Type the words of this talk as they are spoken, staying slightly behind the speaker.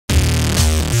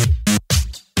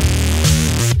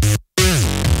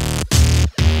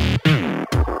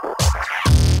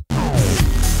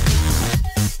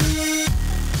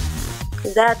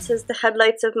That is the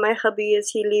headlights of my hubby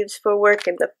as he leaves for work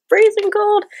in the freezing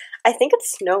cold. I think it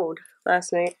snowed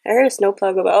last night. I heard a snow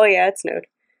plug go by. Oh yeah, it snowed.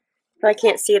 I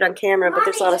can't see it on camera, but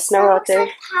there's a lot of snow out there.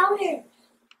 Like powder.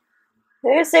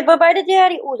 There, say bye-bye to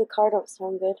Daddy. Oh, the car don't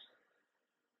sound good.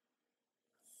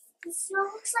 The snow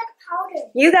looks like powder.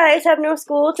 You guys have no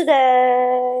school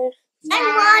today. I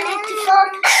wanted to go.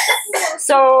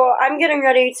 So I'm getting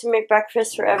ready to make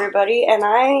breakfast for everybody, and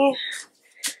I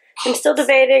am still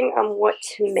debating on what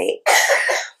to make.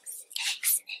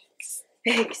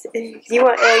 Eggs. You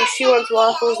want eggs, she wants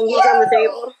waffles, and he's on the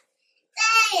table.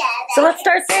 So let's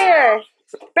start there.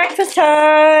 Breakfast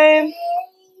time.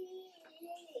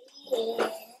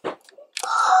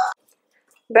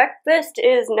 Breakfast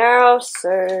is now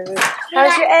served.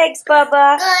 How's your eggs,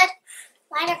 Bubba? Good.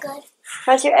 Mine are good.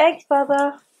 How's your eggs,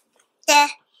 Bubba? Yeah.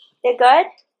 They're good?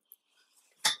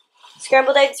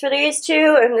 Scrambled eggs for these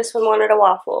two, and this one wanted a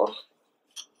waffle.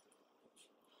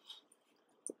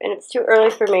 And it's too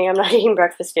early for me. I'm not eating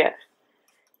breakfast yet.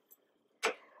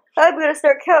 I'm gonna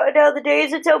start counting down the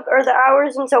days until, or the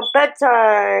hours until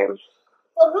bedtime.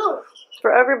 For who?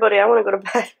 For everybody. I want to go to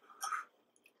bed.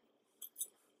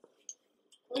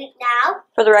 Now?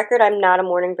 For the record, I'm not a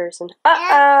morning person.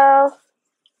 Uh-oh.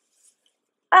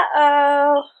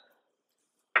 Uh-oh.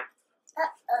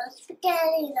 Uh-oh,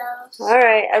 SpaghettiOs.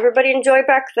 Alright, everybody enjoy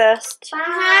breakfast.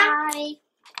 Bye.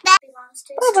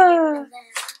 Bubba.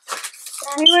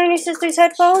 Are you wearing your sister's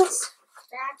headphones?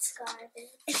 That's garbage.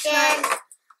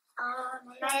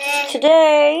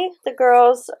 Today, the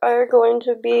girls are going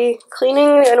to be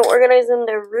cleaning and organizing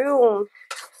their room.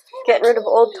 Getting rid of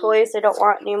old toys they don't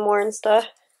want anymore and stuff.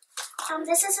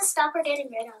 This is the stuff we're getting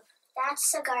rid of.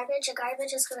 That's the garbage. The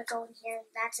garbage is gonna go in here.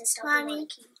 That's the stuff we want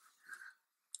to keep.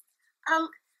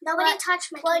 Nobody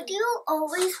touch my. Why do you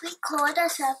always record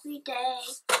us every day?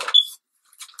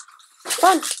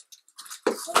 Fun.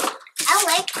 I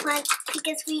like fun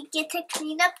because we get to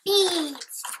clean up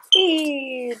beads.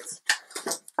 Beads.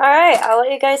 Alright, I'll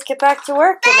let you guys get back to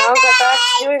work and I'll get back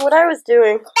to doing what I was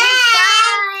doing.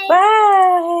 Bye.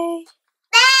 Bye.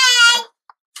 Bye.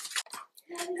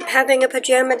 I'm having a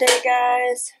pajama day,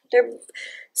 guys. They're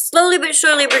slowly but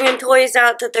surely bringing toys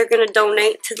out that they're going to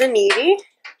donate to the needy.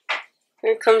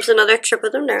 Here comes another trip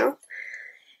of them now.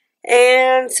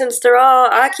 And since they're all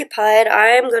occupied,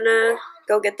 I'm going to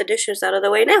go get the dishes out of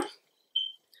the way now,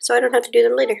 so I don't have to do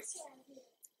them later.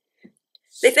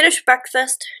 They finished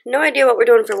breakfast. No idea what we're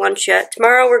doing for lunch yet.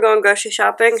 Tomorrow we're going grocery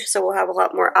shopping, so we'll have a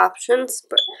lot more options.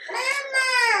 But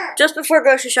just before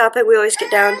grocery shopping, we always get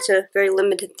down to very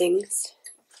limited things.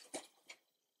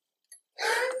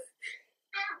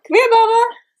 Come here, Bubba.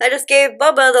 I just gave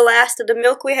Bubba the last of the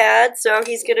milk we had, so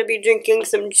he's going to be drinking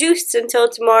some juice until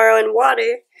tomorrow and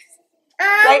water.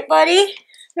 Right, buddy?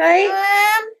 Right?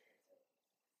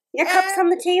 Your cup's on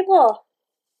the table.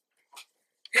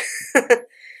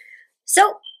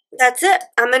 So, that's it.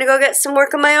 I'm going to go get some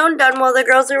work of my own done while the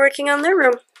girls are working on their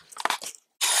room.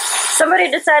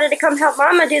 Somebody decided to come help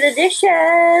Mama do the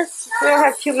dishes. We don't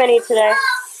have too many today.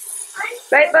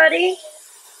 Right, buddy?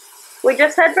 We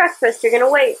just had breakfast. You're going to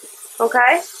wait.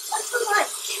 Okay? What's for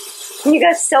lunch? You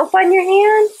got soap on your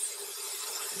hands?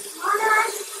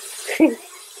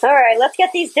 Alright, let's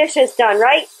get these dishes done,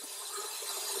 right?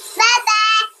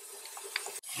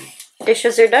 Bye-bye.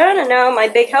 Dishes are done, and now my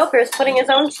big helper is putting his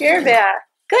own chair back.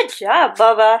 Good job,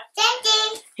 Bubba. Thank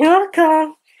you. You're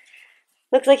welcome.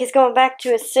 Looks like he's going back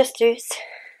to his sister's.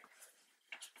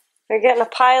 They're getting a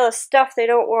pile of stuff they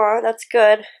don't want. That's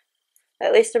good.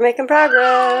 At least they're making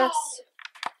progress.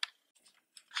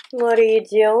 What are you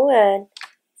doing?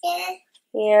 Yeah.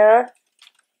 Yeah.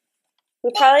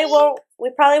 We probably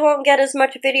won't get as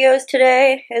much videos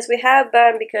today as we have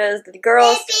been because the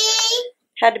girls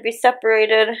had to be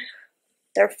separated.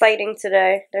 They're fighting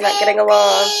today. They're not getting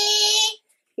along.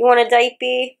 You want a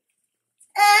diaper?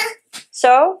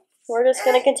 So, we're just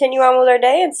going to continue on with our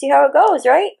day and see how it goes,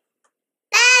 right?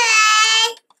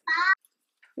 Bye.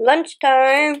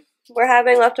 Lunchtime. We're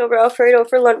having leftover Alfredo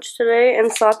for lunch today and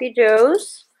Sloppy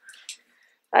Joes.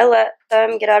 I let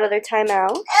them get out of their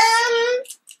timeout.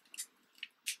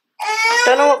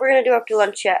 Don't know what we're going to do after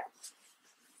lunch yet.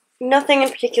 Nothing in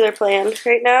particular planned.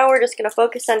 Right now, we're just going to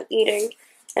focus on eating.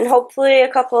 And hopefully a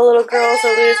couple of little girls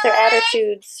will lose their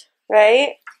attitudes,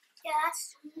 right?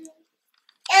 Yes.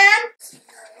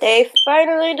 They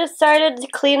finally decided to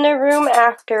clean their room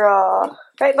after all.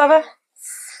 Right, Bubba?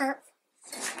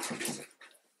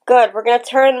 Good. We're going to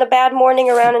turn the bad morning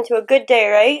around into a good day,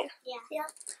 right? Yeah.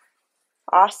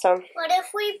 Awesome. What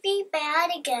if we be bad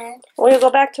again? We'll go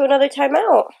back to another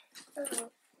timeout.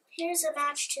 here's a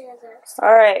match to this.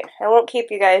 Alright, I won't keep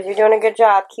you guys. You're doing a good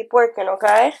job. Keep working,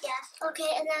 okay? Yeah. Okay,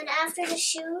 and then after the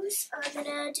shoes, I'm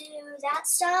gonna do that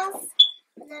stuff.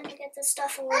 And then we get the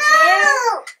stuff over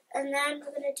there. And then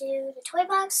we're gonna do the toy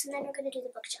box, and then we're gonna do the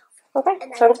bookshelf. Okay,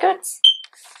 And then sounds good.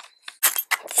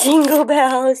 Jingle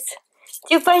bells.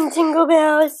 Did you find jingle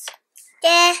bells?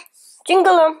 Yeah.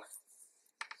 Jingle them.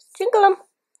 Jingle them.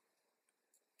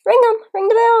 Ring them. Ring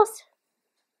the bells.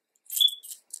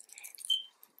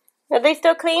 Are they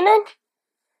still cleaning?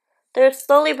 They're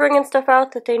slowly bringing stuff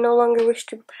out that they no longer wish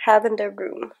to have in their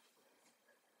room.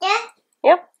 Yeah.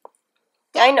 Yep.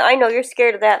 I know you're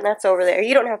scared of that, and that's over there.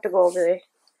 You don't have to go over there.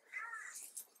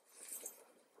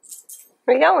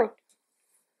 Where are you going?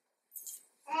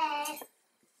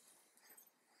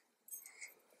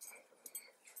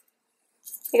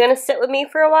 You gonna sit with me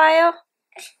for a while?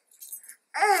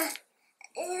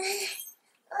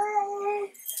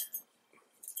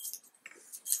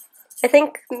 I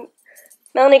think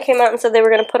Melanie came out and said they were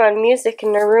gonna put on music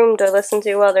in their room to listen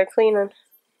to while they're cleaning.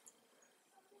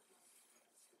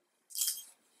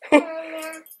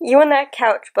 You on that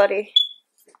couch, buddy.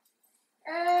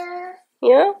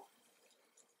 Yeah?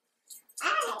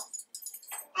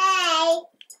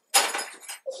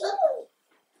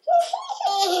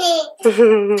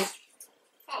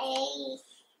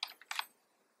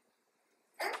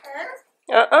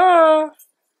 Uh-uh.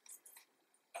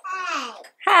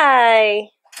 Hi.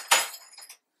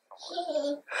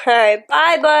 Alright,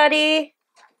 bye, buddy.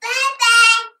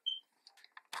 Bye-bye.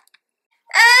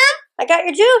 I got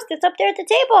your juice. It's up there at the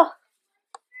table.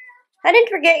 I didn't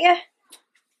forget you.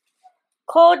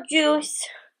 Cold juice.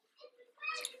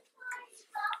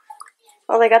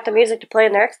 Oh, they got the music to play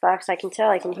in their Xbox. I can tell.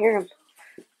 I can hear them.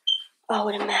 Oh,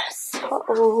 what a mess.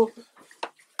 Uh-oh.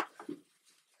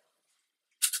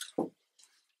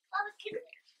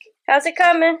 How's it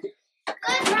coming?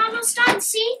 Good, we're almost done,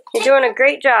 see? You're doing a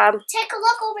great job. Take a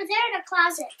look over there in the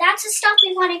closet. That's the stuff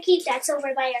we want to keep that's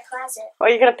over by your closet. Oh,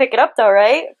 you're going to pick it up, though,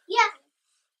 right? Yeah.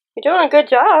 You're doing a good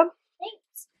job.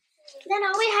 Thanks. Then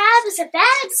all we have is the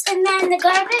bags, and then the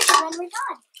garbage, and then we're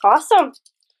done. Awesome.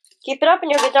 Keep it up,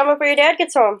 and you'll get done before your dad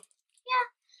gets home. Yeah.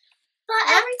 But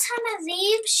every time I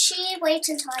leave, she waits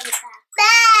until I get back.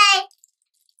 Bye.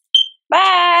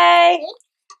 Bye.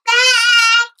 Bye.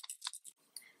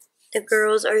 The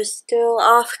girls are still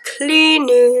off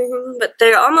cleaning, but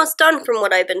they're almost done from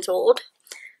what I've been told.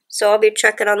 So I'll be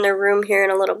checking on their room here in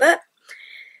a little bit.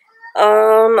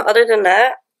 Other than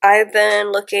that, I've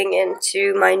been looking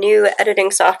into my new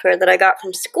editing software that I got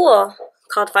from school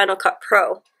called Final Cut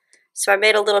Pro. So I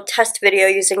made a little test video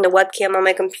using the webcam on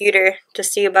my computer to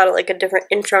see about it, like a different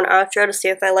intro and outro, to see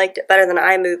if I liked it better than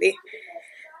iMovie.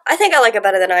 I think I like it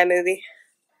better than iMovie.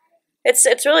 It's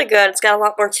really good. It's got a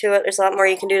lot more to it. There's a lot more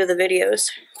you can do to the videos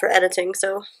for editing,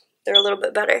 so they're a little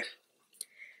bit better.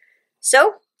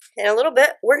 So, in a little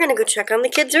bit, we're going to go check on the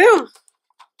kids' room.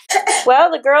 Well,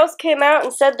 the girls came out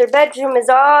and said their bedroom is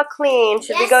all clean.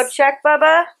 Should we go check,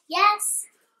 Bubba? Yes.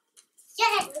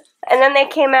 Yes. And then they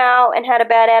came out and had a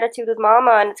bad attitude with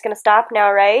Mama, and it's going to stop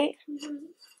now, right?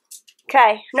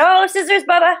 Okay. No scissors,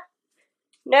 Bubba.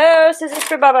 No scissors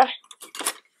for Bubba.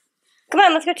 Come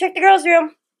on, let's go check the girls'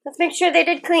 room. Let's make sure they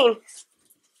did clean.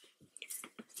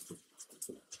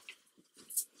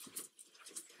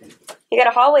 You got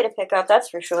a hallway to pick up, that's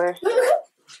for sure.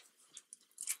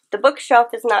 The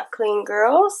bookshelf is not clean,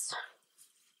 girls.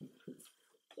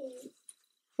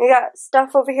 You got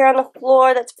stuff over here on the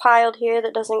floor that's piled here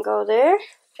that doesn't go there.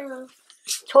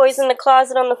 Toys in the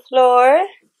closet on the floor.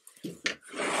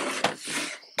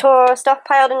 Stuff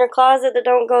piled in your closet that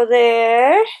don't go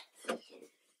there.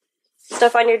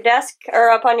 Stuff on your desk or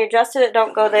up on your dresser that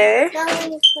don't go there. Now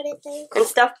when you put it there. And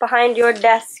stuff behind your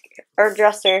desk or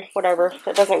dresser, whatever,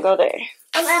 that doesn't go there.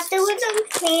 Afterwards I'm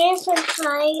finished and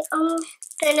I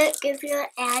didn't give you an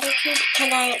attitude.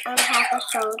 Can I have a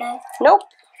soda? Nope.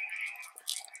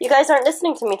 You guys aren't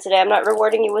listening to me today. I'm not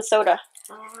rewarding you with soda.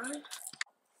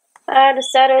 I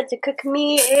decided to cook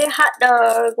me a hot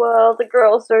dog while the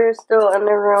girls are still in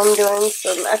their room doing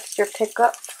some extra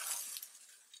pickup.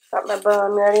 Got my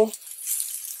bun ready.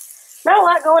 Not a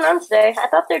lot going on today. I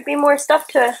thought there'd be more stuff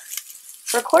to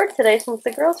record today since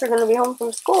the girls are going to be home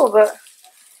from school, but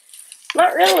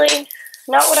not really.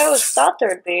 Not what I thought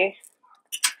there'd be.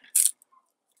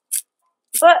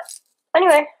 But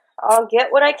anyway, I'll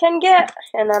get what I can get,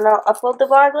 and then I'll upload the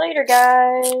vlog later,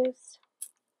 guys.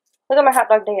 Look at my hot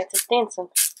dog dance. It's dancing.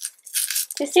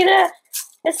 Do you see that?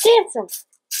 It's dancing.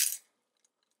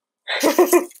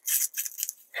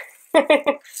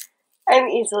 I'm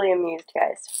easily amused,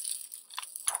 guys.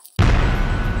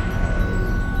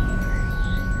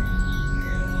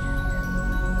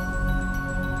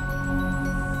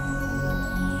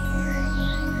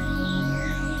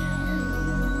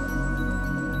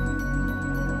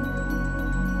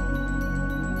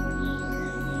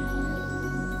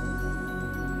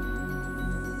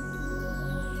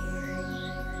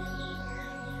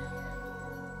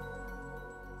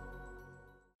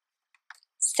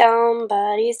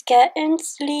 Somebody's getting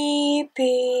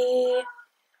sleepy.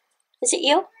 Is it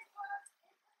you?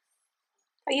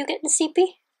 Are you getting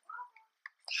sleepy?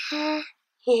 Yeah.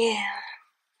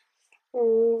 I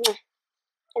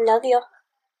love you.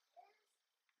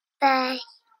 Bye.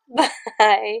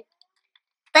 Bye.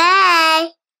 Bye.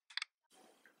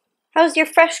 How's your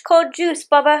fresh cold juice,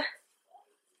 Bubba?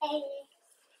 Hey.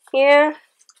 Yeah.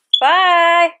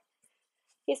 Bye.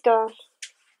 He's gone.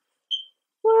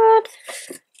 What?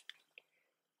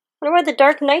 I wonder why the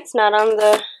Dark Knight's not on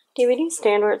the DVD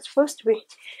stand where it's supposed to be.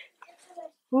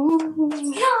 Ooh.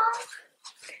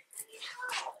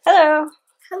 Hello.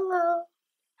 Hello.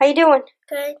 How you doing?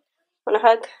 Good. Want a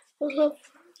hug? Mm-hmm.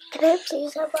 Can I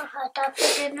please have a hot dog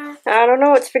for dinner? I don't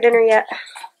know what's for dinner yet.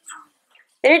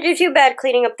 They didn't do too bad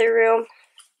cleaning up their room.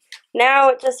 Now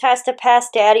it just has to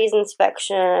pass Daddy's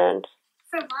inspection.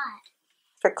 For what?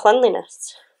 For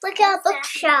cleanliness. Look at a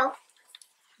bookshelf.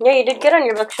 Yeah, you did good on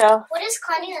your bookshelf. What is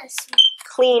cleanliness?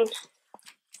 Clean.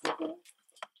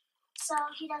 So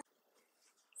he doesn't.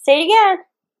 Say it again.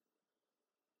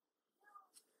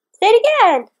 Say it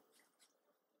again.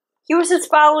 He was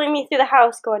just following me through the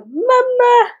house going,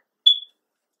 Mama!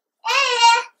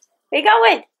 Where you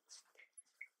going?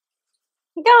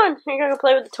 Where you going? Are you going to go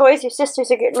play with the toys your sisters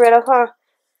are getting rid of, huh?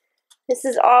 This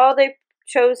is all they've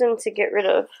chosen to get rid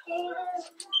of.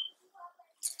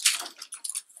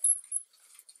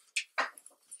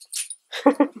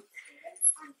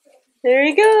 There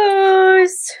he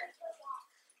goes.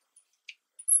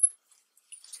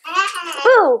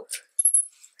 Ooh.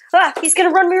 Ah, he's gonna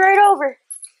run me right over.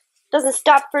 Doesn't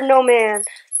stop for no man.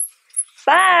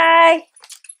 Bye.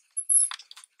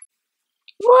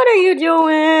 What are you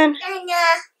doing?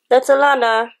 That's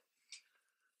Alana.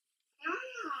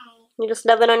 You just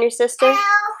loving on your sister?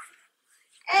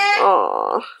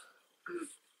 Aww.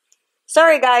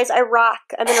 Sorry guys, I rock.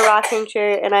 I'm in a rocking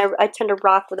chair and I tend to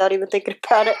rock without even thinking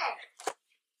about it.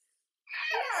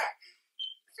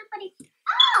 Somebody.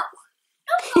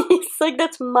 He's like,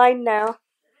 that's mine now.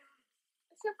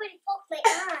 Somebody poked my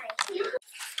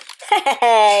eye.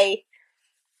 Hey.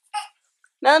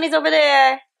 Melanie's over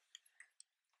there.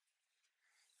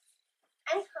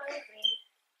 I'm hungry.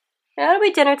 It'll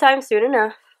be dinner time soon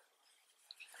enough.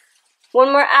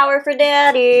 1 more hour for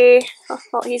Daddy.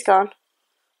 Oh, he's gone.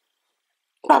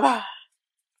 Baba.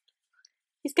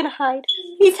 He's gonna hide.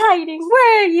 He's hiding.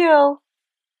 Where are you?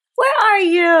 Where are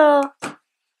you?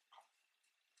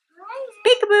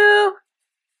 Peekaboo.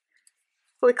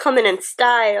 We're coming in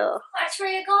style. Watch where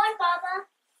you're going, Baba.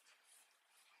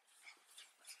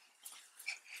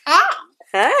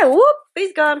 Hey, whoop.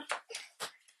 He's gone.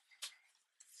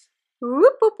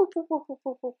 Whoop, whoop, whoop, whoop, whoop,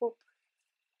 whoop, whoop, whoop.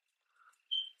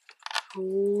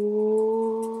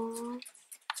 Ooh.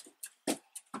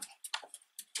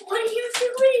 What are you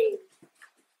doing?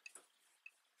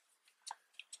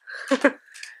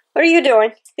 What are you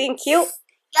doing? Being cute?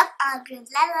 Yup, I'm good.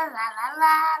 La la la la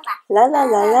la la. La la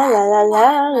la la la la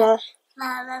la la.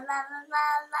 La la la la la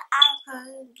la. I'm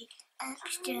hungry.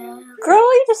 Extra. Girl,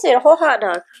 you just ate a whole hot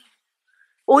dog.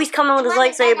 Oh, he's coming with his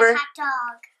lightsaber. Hot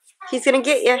dog. He's gonna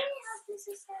get you.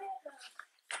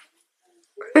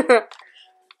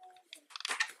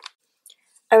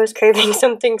 I was craving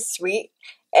something sweet,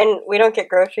 and we don't get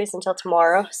groceries until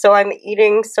tomorrow, so I'm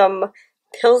eating some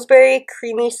Pillsbury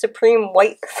Creamy Supreme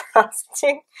White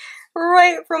Frosting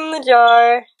right from the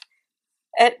jar.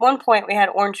 At one point, we had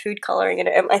orange food coloring in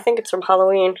it. I think it's from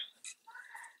Halloween,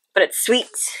 but it's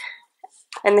sweet,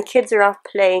 and the kids are off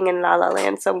playing in La La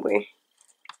Land somewhere.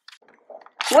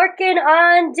 Working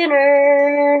on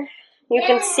dinner. You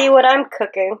can see what I'm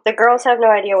cooking. The girls have no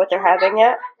idea what they're having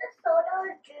yet.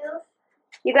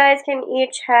 You guys can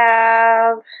each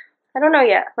have, I don't know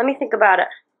yet. Let me think about it.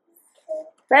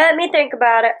 Let me think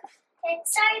about it.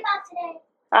 Sorry about today.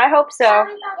 I hope so. Sorry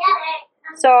about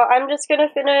today. So I'm just going to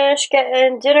finish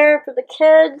getting dinner for the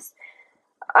kids.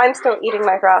 I'm still eating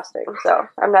my frosting, so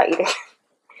I'm not eating.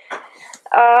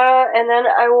 And then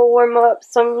I will warm up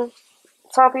some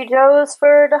Sloppy Joes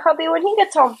for the hubby when he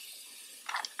gets home.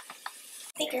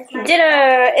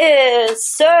 Dinner is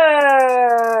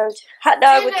served. Hot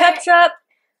dog with ketchup.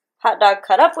 Hot dog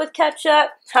cut up with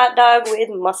ketchup. Hot dog with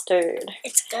mustard.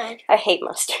 It's good. I hate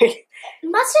mustard.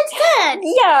 Mustard's good.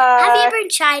 Yeah. Have you ever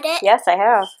tried it? Yes, I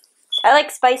have. I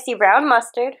like spicy brown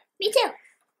mustard. Me too.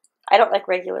 I don't like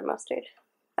regular mustard.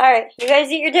 Alright, you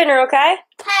guys eat your dinner, okay?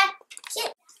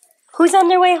 Who's on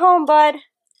their way home, bud?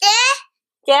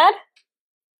 Dad?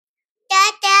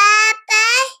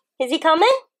 Is he coming?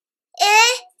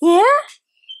 Yeah?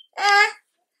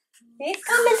 He's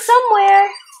coming somewhere.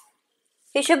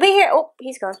 He should be here. Oh,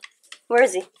 he's gone. Where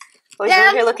is he? Oh, he's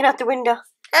over here looking out the window.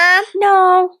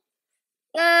 No.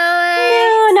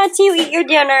 No, not till you eat your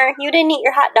dinner. You didn't eat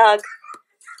your hot dog.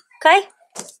 Okay?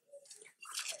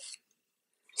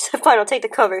 So fine, I'll take the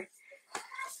cover.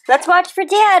 Let's watch for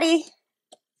Daddy.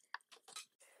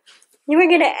 You were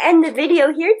gonna end the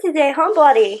video here today, huh,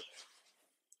 buddy?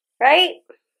 Right?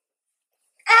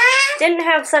 Didn't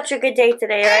have such a good day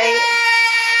today, right?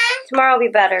 Tomorrow will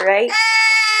be better, right?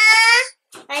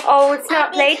 Oh, it's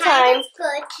not playtime.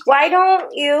 Why don't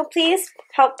you please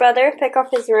help brother pick up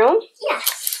his room?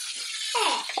 Yes.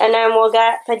 And then we'll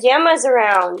get pajamas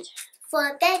around.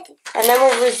 For bed. And then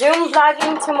we'll resume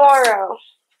vlogging tomorrow.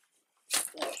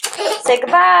 Say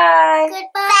goodbye.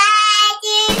 Goodbye.